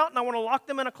my hair out and I want to lock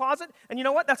them in a closet. And you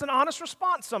know what? That's an honest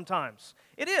response sometimes.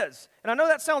 It is. And I know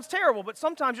that sounds terrible, but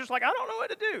sometimes you're just like, I don't know what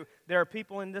to do. There are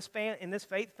people in this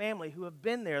faith family who have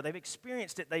been there. They've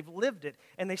experienced it. They've lived it.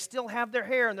 And they still have their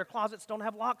hair and their closets don't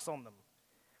have locks on them.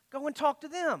 Go and talk to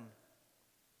them.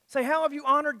 Say, how have you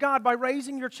honored God by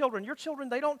raising your children? Your children,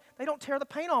 they don't tear the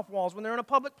paint off walls when they're in a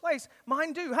public place.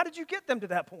 Mine do. How did you get them to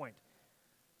that point?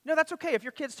 No, that's okay. If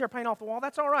your kids tear paint off the wall,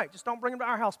 that's all right. Just don't bring them to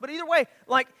our house. But either way,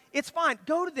 like, it's fine.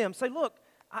 Go to them. Say, look,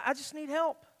 I just need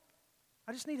help.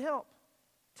 I just need help.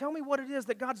 Tell me what it is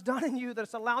that God's done in you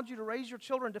that's allowed you to raise your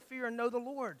children to fear and know the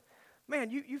Lord. Man,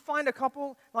 you find a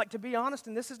couple, like, to be honest,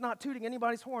 and this is not tooting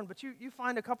anybody's horn, but you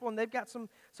find a couple and they've got some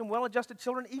well-adjusted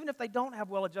children, even if they don't have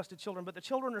well-adjusted children, but the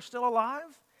children are still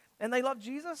alive and they love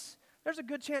Jesus, there's a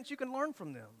good chance you can learn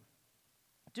from them.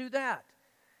 Do that.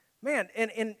 Man,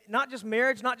 and not just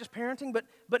marriage, not just parenting,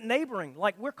 but neighboring.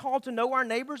 Like, we're called to know our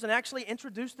neighbors and actually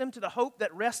introduce them to the hope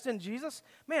that rests in Jesus.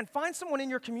 Man, find someone in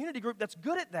your community group that's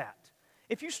good at that.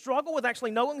 If you struggle with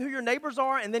actually knowing who your neighbors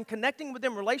are and then connecting with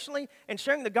them relationally and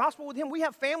sharing the gospel with them, we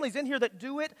have families in here that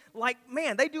do it like,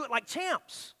 man, they do it like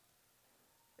champs.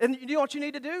 And you know what you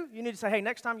need to do? You need to say, hey,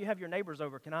 next time you have your neighbors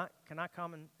over, can I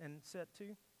come and sit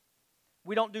too?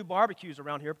 We don't do barbecues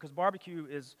around here because barbecue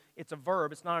it's a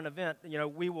verb. It's not an event. You know,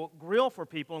 we will grill for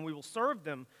people and we will serve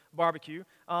them barbecue.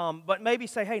 But maybe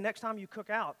say, hey, next time you cook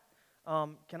out,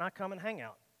 can I come and hang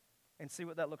out and see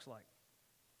what that looks like?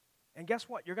 And guess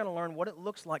what? You're going to learn what it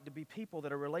looks like to be people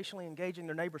that are relationally engaging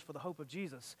their neighbors for the hope of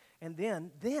Jesus. And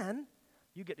then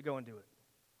you get to go and do it.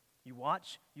 You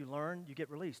watch, you learn, you get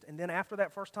released. And then after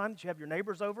that first time that you have your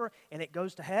neighbors over and it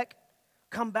goes to heck,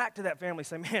 come back to that family and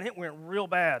say, man, it went real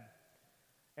bad.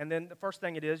 And then the first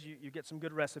thing it is, you get some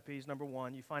good recipes, number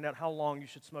one. You find out how long you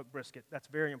should smoke brisket. That's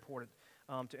very important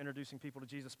to introducing people to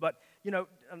Jesus. But, you know,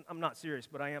 I'm not serious,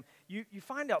 but I am. You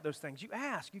find out those things. You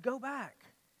ask. You go back.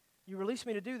 You released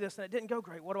me to do this, and it didn't go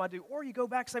great. What do I do? Or you go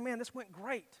back and say, man, this went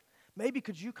great. Maybe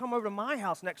could you come over to my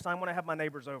house next time when I have my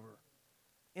neighbors over?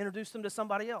 Introduce them to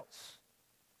somebody else.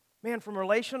 Man, from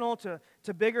relational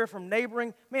to bigger, from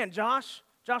neighboring. Man, Josh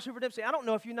Hoover Dempsey, I don't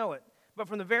know if you know it, but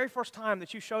from the very first time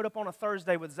that you showed up on a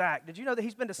Thursday with Zach, did you know that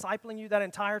he's been discipling you that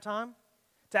entire time?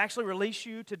 To actually release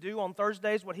you to do on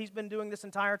Thursdays what he's been doing this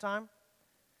entire time?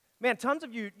 Man, tons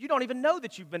of you don't even know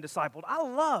that you've been discipled. I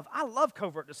love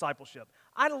covert discipleship.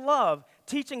 I love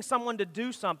teaching someone to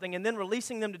do something and then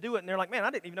releasing them to do it, and they're like, man, I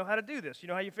didn't even know how to do this. You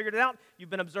know how you figured it out? You've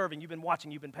been observing, you've been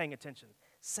watching, you've been paying attention.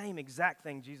 Same exact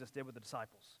thing Jesus did with the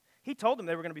disciples. He told them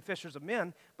they were going to be fishers of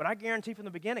men, but I guarantee from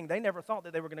the beginning, they never thought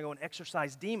that they were going to go and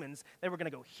exorcise demons. They were going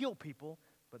to go heal people,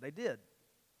 but they did.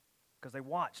 Because they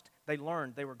watched, they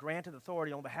learned, they were granted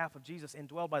authority on behalf of Jesus,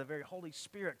 indwelled by the very Holy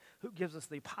Spirit who gives us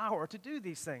the power to do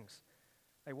these things.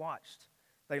 They watched,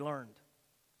 they learned.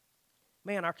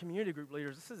 Man, our community group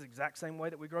leaders, this is the exact same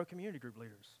way that we grow community group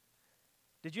leaders.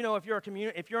 Did you know if you're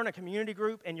in a community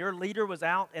group and your leader was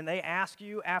out and they ask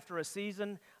you after a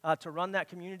season to run that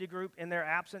community group in their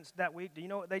absence that week, do you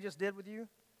know what they just did with you?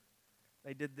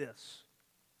 They did this.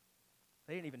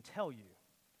 They didn't even tell you,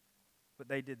 but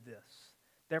they did this.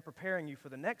 They're preparing you for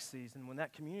the next season when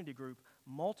that community group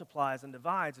multiplies and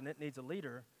divides and it needs a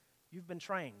leader. You've been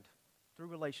trained through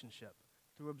relationship,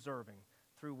 through observing,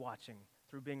 through watching,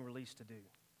 through being released to do.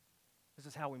 This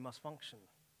is how we must function.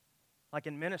 Like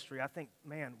in ministry, I think,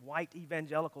 man, white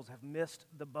evangelicals have missed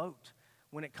the boat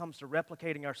when it comes to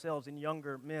replicating ourselves in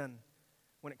younger men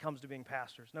when it comes to being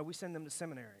pastors. No, we send them to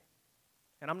seminary.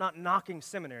 And I'm not knocking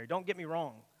seminary. Don't get me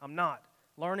wrong. I'm not.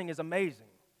 Learning is amazing.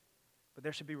 But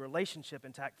there should be relationship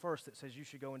intact first that says you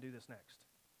should go and do this next.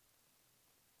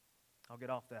 I'll get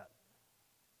off that.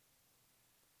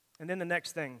 And then the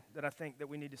next thing that I think that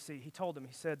we need to see, he told them,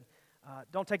 he said,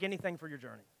 don't take anything for your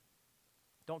journey.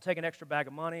 Don't take an extra bag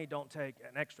of money. Don't take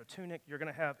an extra tunic. You're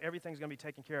going to have, everything's going to be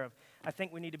taken care of. I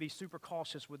think we need to be super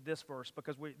cautious with this verse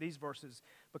because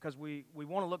we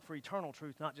want to look for eternal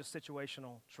truth, not just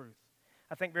situational truth.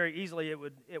 I think very easily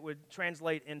it would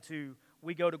translate into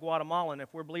we go to Guatemala, and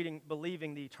if we're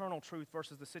believing the eternal truth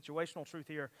versus the situational truth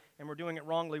here, and we're doing it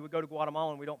wrongly, we go to Guatemala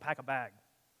and we don't pack a bag.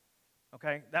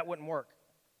 Okay? That wouldn't work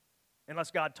unless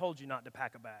God told you not to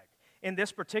pack a bag. In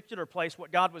this particular place,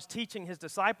 what God was teaching his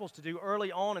disciples to do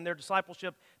early on in their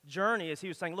discipleship journey is he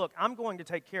was saying, look, I'm going to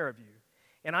take care of you,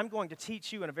 and I'm going to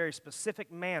teach you in a very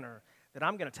specific manner that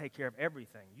I'm going to take care of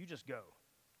everything. You just go.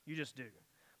 You just do.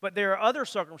 But there are other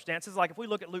circumstances, like if we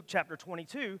look at Luke chapter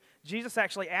 22, Jesus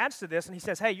actually adds to this, and he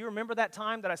says, hey, you remember that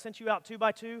time that I sent you out 2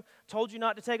 by 2, told you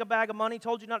not to take a bag of money,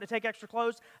 told you not to take extra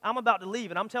clothes? I'm about to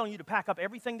leave, and I'm telling you to pack up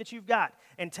everything that you've got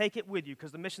and take it with you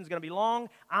because the mission's going to be long,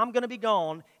 I'm going to be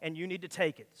gone, and you need to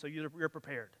take it, so you're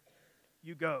prepared.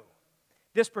 You go.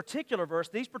 This particular verse,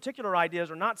 these particular ideas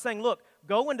are not saying, look,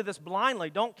 go into this blindly,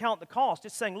 don't count the cost.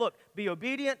 It's saying, look, be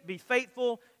obedient, be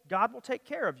faithful, God will take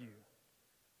care of you.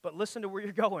 But listen to where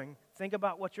you're going, think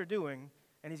about what you're doing,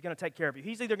 and he's going to take care of you.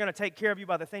 He's either going to take care of you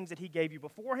by the things that he gave you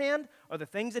beforehand or the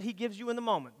things that he gives you in the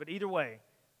moment. But either way,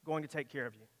 going to take care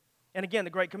of you. And again,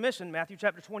 the Great Commission, Matthew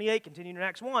chapter 28, continuing in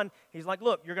Acts 1, he's like,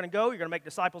 look, you're going to go, you're going to make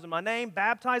disciples in my name,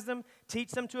 baptize them,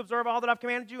 teach them to observe all that I've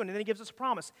commanded you, and then he gives us a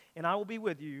promise, and I will be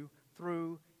with you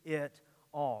through it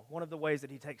all. One of the ways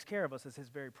that he takes care of us is his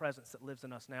very presence that lives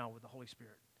in us now with the Holy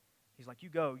Spirit. He's like, you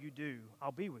go, you do,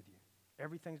 I'll be with you.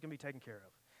 Everything's going to be taken care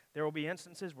of. There will be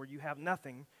instances where you have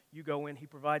nothing, you go in, he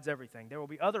provides everything. There will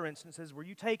be other instances where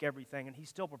you take everything and he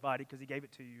still provided because he gave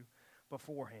it to you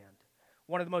beforehand.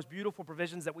 One of the most beautiful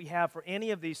provisions that we have for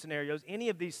any of these scenarios, any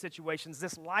of these situations,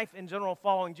 this life in general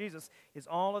following Jesus, is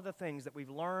all of the things that we've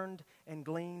learned and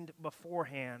gleaned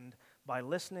beforehand by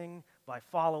listening, by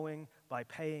following, by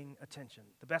paying attention.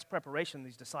 The best preparation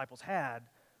these disciples had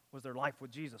was their life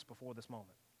with Jesus before this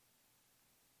moment.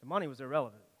 The money was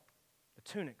irrelevant. The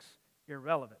tunics,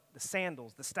 irrelevant. The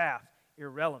sandals, the staff,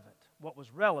 irrelevant. What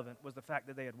was relevant was the fact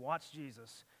that they had watched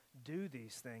Jesus do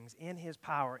these things in his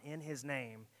power, in his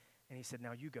name, and he said,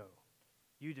 now you go.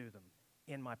 You do them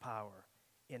in my power,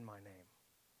 in my name.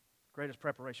 Greatest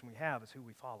preparation we have is who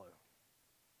we follow.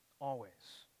 Always.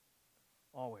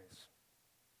 Always.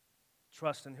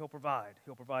 Trust and he'll provide.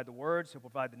 He'll provide the words, he'll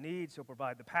provide the needs, he'll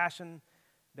provide the passion.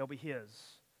 They'll be his,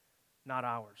 not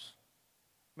ours.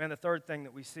 Man, the third thing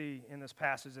that we see in this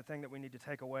passage, the thing that we need to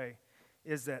take away,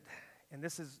 is that, and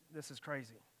this is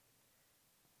crazy,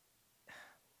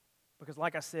 because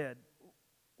like I said,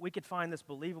 we could find this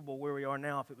believable where we are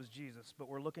now if it was Jesus, but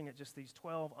we're looking at just these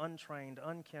 12 untrained,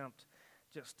 unkempt,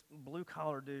 just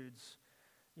blue-collar dudes,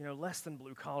 less than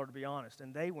blue-collar to be honest,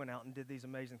 and they went out and did these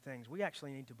amazing things. We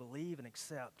actually need to believe and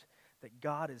accept that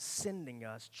God is sending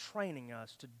us, training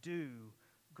us to do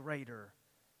greater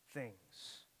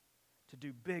things. To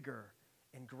do bigger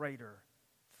and greater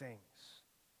things.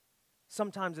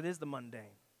 Sometimes it is the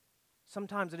mundane.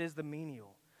 Sometimes it is the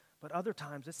menial. But other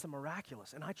times it's the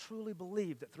miraculous. And I truly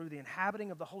believe that through the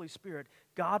inhabiting of the Holy Spirit,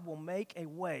 God will make a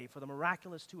way for the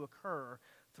miraculous to occur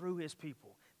through his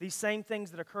people. These same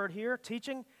things that occurred here,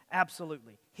 teaching,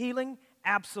 absolutely. Healing,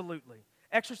 absolutely.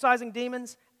 Exorcising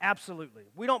demons, absolutely.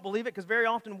 We don't believe it because very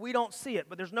often we don't see it,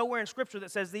 but there's nowhere in Scripture that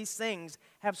says these things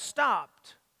have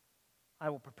stopped.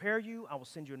 I will prepare you. I will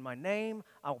send you in my name.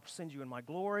 I will send you in my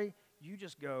glory. You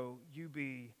just go, you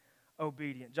be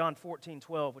obedient. John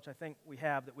 14:12, which I think we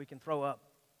have that we can throw up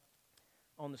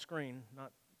on the screen.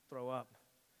 Not throw up,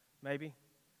 maybe.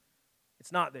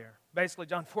 It's not there. Basically,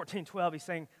 John 14:12, he's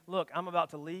saying, look, I'm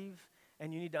about to leave,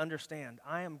 and you need to understand,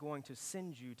 I am going to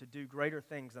send you to do greater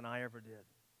things than I ever did.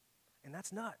 And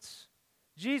that's nuts.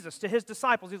 Jesus, to his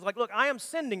disciples, he's like, look, I am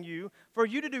sending you for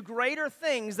you to do greater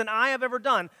things than I have ever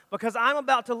done because I'm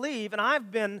about to leave and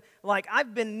I've been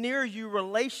near you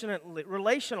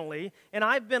relationally and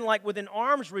I've been like within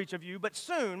arm's reach of you, but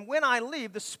soon when I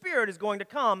leave, the Spirit is going to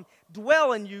come,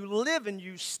 dwell in you, live in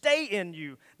you, stay in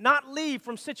you, not leave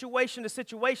from situation to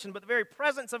situation, but the very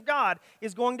presence of God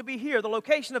is going to be here. The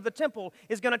location of the temple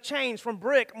is going to change from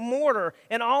brick, mortar,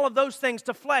 and all of those things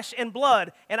to flesh and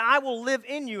blood, and I will live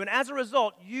in you, and as a result,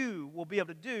 you will be able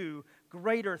to do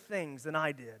greater things than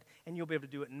I did. And you'll be able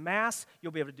to do it in mass.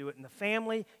 You'll be able to do it in the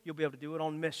family. You'll be able to do it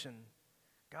on mission.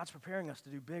 God's preparing us to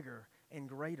do bigger and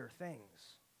greater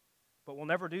things. But we'll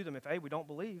never do them if A, we don't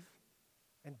believe,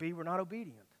 and B, we're not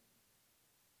obedient.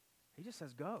 He just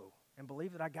says, go and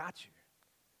believe that I got you.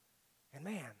 And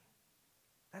man,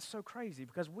 that's so crazy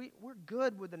because we're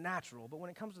good with the natural, but when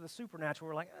it comes to the supernatural,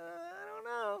 we're like, I don't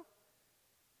know.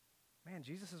 Man,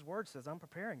 Jesus' word says, I'm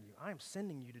preparing you. I am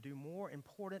sending you to do more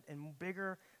important and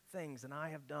bigger things than I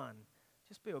have done.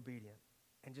 Just be obedient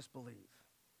and just believe.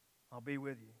 I'll be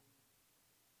with you.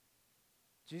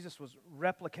 Jesus was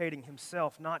replicating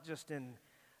himself not just in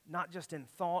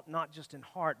thought, not just in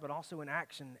heart, but also in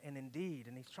action and in deed.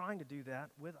 And he's trying to do that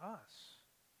with us.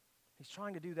 He's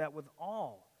trying to do that with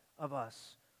all of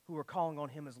us who are calling on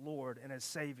him as Lord and as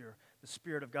Savior, the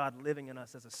Spirit of God living in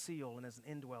us as a seal and as an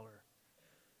indweller.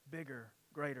 Bigger,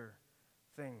 greater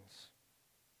things.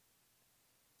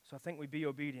 So I think we be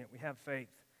obedient, we have faith,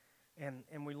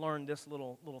 and we learn this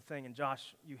little thing, and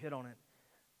Josh, you hit on it.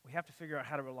 We have to figure out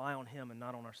how to rely on him and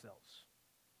not on ourselves.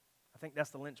 I think that's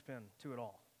the linchpin to it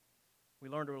all. We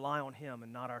learn to rely on him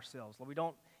and not ourselves. We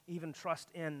don't even trust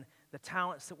in the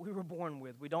talents that we were born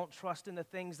with. We don't trust in the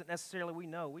things that necessarily we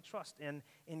know. We trust in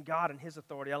God and his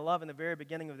authority. I love in the very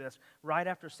beginning of this, right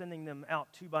after sending them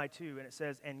out 2 by 2, and it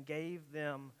says, and gave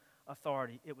them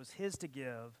authority. It was his to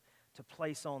give, to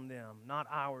place on them, not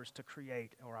ours to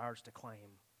create or ours to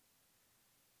claim.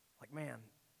 Like, man,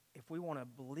 if we want to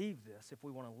believe this, if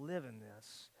we want to live in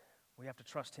this, we have to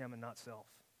trust him and not self.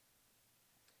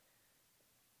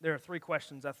 There are 3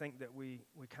 questions I think that we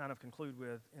kind of conclude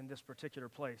with in this particular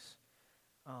place.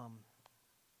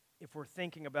 If we're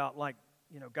thinking about, like,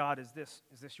 God, is this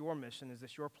your mission? Is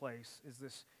this your place? Is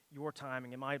this your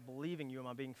timing? Am I believing you? Am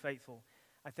I being faithful?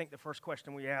 I think the first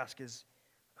question we ask is,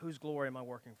 whose glory am I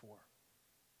working for?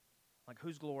 Like,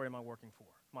 whose glory am I working for?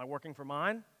 Am I working for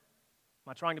mine? Am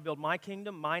I trying to build my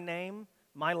kingdom, my name,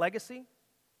 my legacy?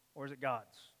 Or is it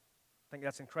God's? I think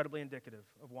that's incredibly indicative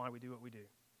of why we do what we do.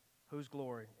 Whose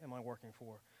glory am I working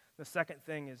for? The second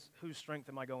thing is, whose strength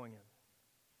am I going in?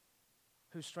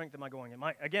 Whose strength am I going in?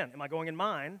 Am I going in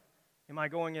mine? Am I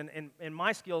going in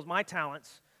my skills, my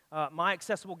talents, my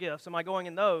accessible gifts? Am I going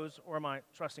in those, or am I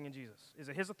trusting in Jesus? Is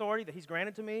it his authority that he's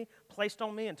granted to me, placed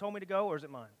on me, and told me to go, or is it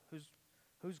mine?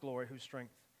 Whose glory, whose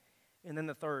strength? And then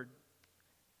the third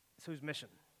is whose mission?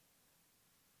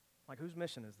 Like, whose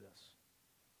mission is this?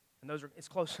 And it's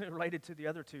closely related to the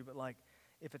other two, but like,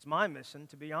 if it's my mission,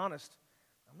 to be honest,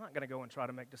 I'm not going to go and try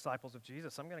to make disciples of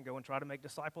Jesus. I'm going to go and try to make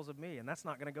disciples of me, and that's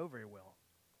not going to go very well.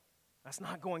 That's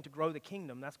not going to grow the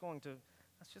kingdom. That's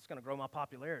just going to grow my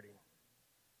popularity.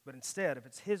 But instead, if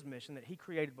it's his mission that he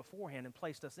created beforehand and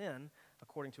placed us in,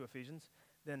 according to Ephesians,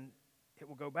 then it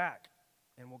will go back,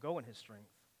 and we'll go in his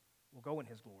strength. We'll go in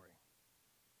his glory.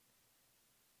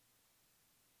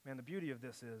 Man, the beauty of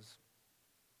this is,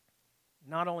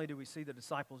 not only do we see the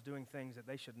disciples doing things that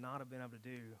they should not have been able to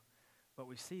do, but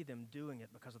we see them doing it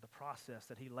because of the process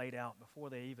that he laid out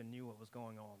before they even knew what was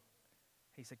going on.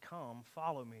 He said, come,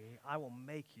 follow me. I will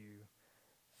make you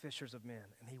fishers of men.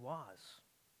 And he was.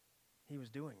 He was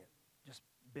doing it just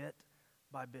bit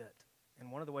by bit.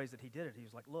 And one of the ways that he did it, he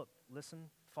was like, look, listen,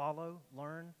 follow,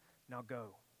 learn, now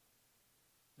go.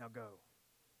 Now go.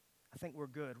 I think we're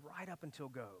good right up until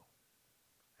go.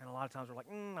 And a lot of times we're like,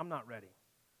 I'm not ready.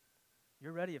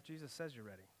 You're ready if Jesus says you're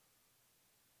ready.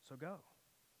 So go.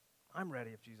 I'm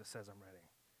ready if Jesus says I'm ready.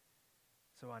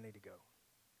 So I need to go.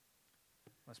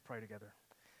 Let's pray together.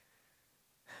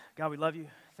 God, we love you.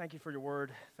 Thank you for your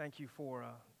word. Thank you for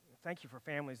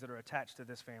families that are attached to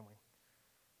this family.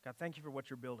 God, thank you for what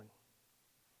you're building.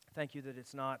 Thank you that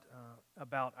it's not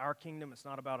about our kingdom. It's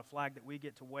not about a flag that we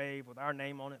get to wave with our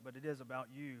name on it, but it is about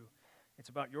you. It's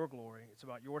about your glory. It's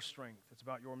about your strength. It's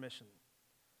about your mission.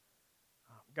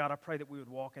 God, I pray that we would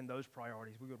walk in those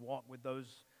priorities. We would walk with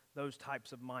those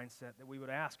types of mindset, that we would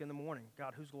ask in the morning,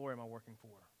 God, whose glory am I working for?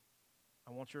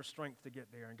 I want your strength to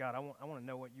get there. And God, I want to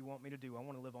know what you want me to do. I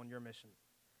want to live on your mission.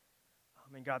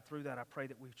 God, through that, I pray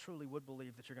that we truly would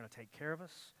believe that you're going to take care of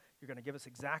us. You're going to give us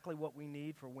exactly what we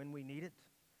need for when we need it.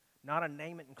 Not a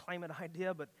name it and claim it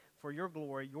idea, but for your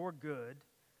glory, your good,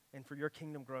 and for your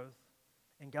kingdom growth.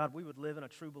 And God, we would live in a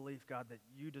true belief, God, that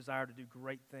you desire to do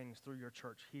great things through your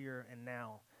church here and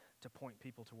now to point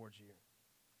people towards you.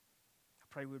 I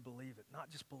pray we would believe it. Not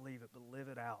just believe it, but live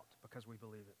it out because we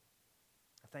believe it.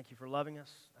 I thank you for loving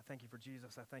us. I thank you for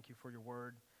Jesus. I thank you for your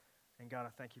word. And God, I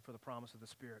thank you for the promise of the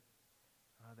Spirit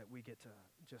that we get to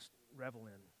just revel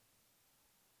in.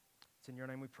 It's in your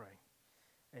name we pray.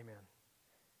 Amen.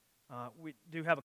 We do have a